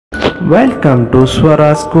Welcome to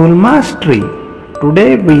Swara School Mastery.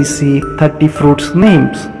 Today we see 30 fruits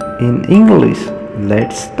names in English.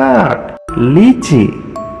 Let's start. Lychee.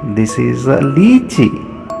 This is a lychee.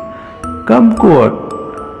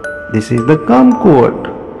 Kumquat. This is the kumquat.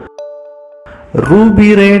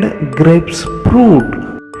 Ruby red grapes fruit.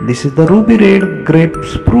 This is the ruby red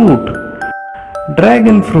grapes fruit.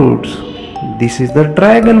 Dragon fruits. This is the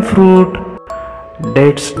dragon fruit.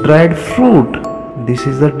 Dates dried fruit. This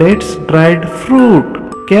is the dates dried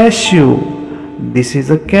fruit. Cashew. This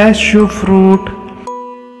is a cashew fruit.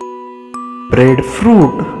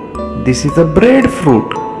 Breadfruit. This is a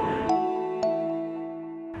breadfruit.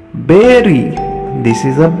 Berry. This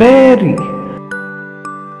is a berry.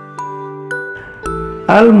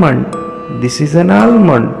 Almond. This is an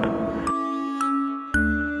almond.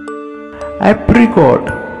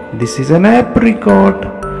 Apricot. This is an apricot.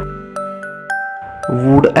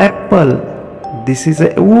 Wood apple. This is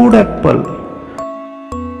a wood apple.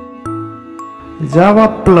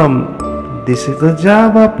 Java plum. This is a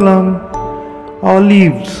java plum.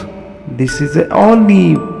 Olives. This is a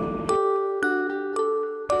olive.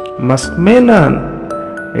 Muskmelon.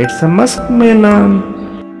 It's a muskmelon.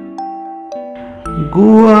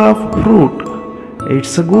 Guava fruit.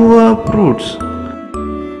 It's a guava fruits.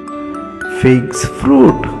 Figs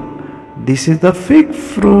fruit. This is the fig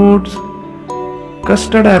fruits.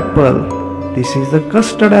 Custard apple. This is the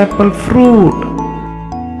custard apple fruit.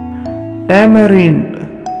 Tamarind.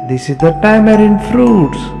 This is the tamarind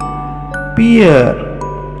fruits. Pear.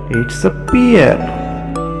 It's a pear.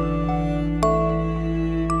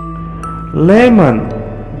 Lemon.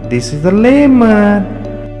 This is the lemon.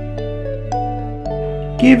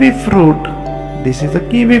 Kiwi fruit. This is the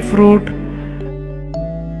kiwi fruit.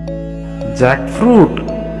 Jackfruit.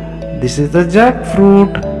 This is the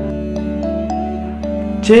jackfruit.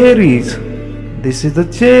 Cherries. This is the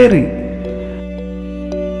cherry.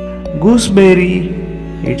 Gooseberry.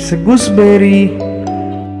 It's a gooseberry.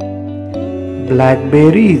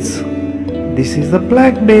 Blackberries. This is the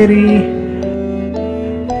blackberry.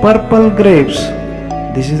 Purple grapes.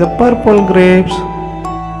 This is the purple grapes.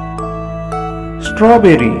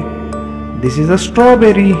 Strawberry. This is a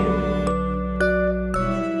strawberry.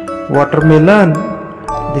 Watermelon.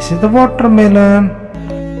 This is the watermelon.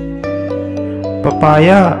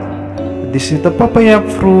 Papaya. This is the papaya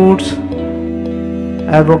fruits.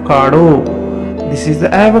 Avocado. This is the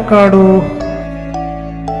avocado.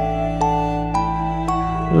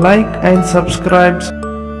 Like and subscribe.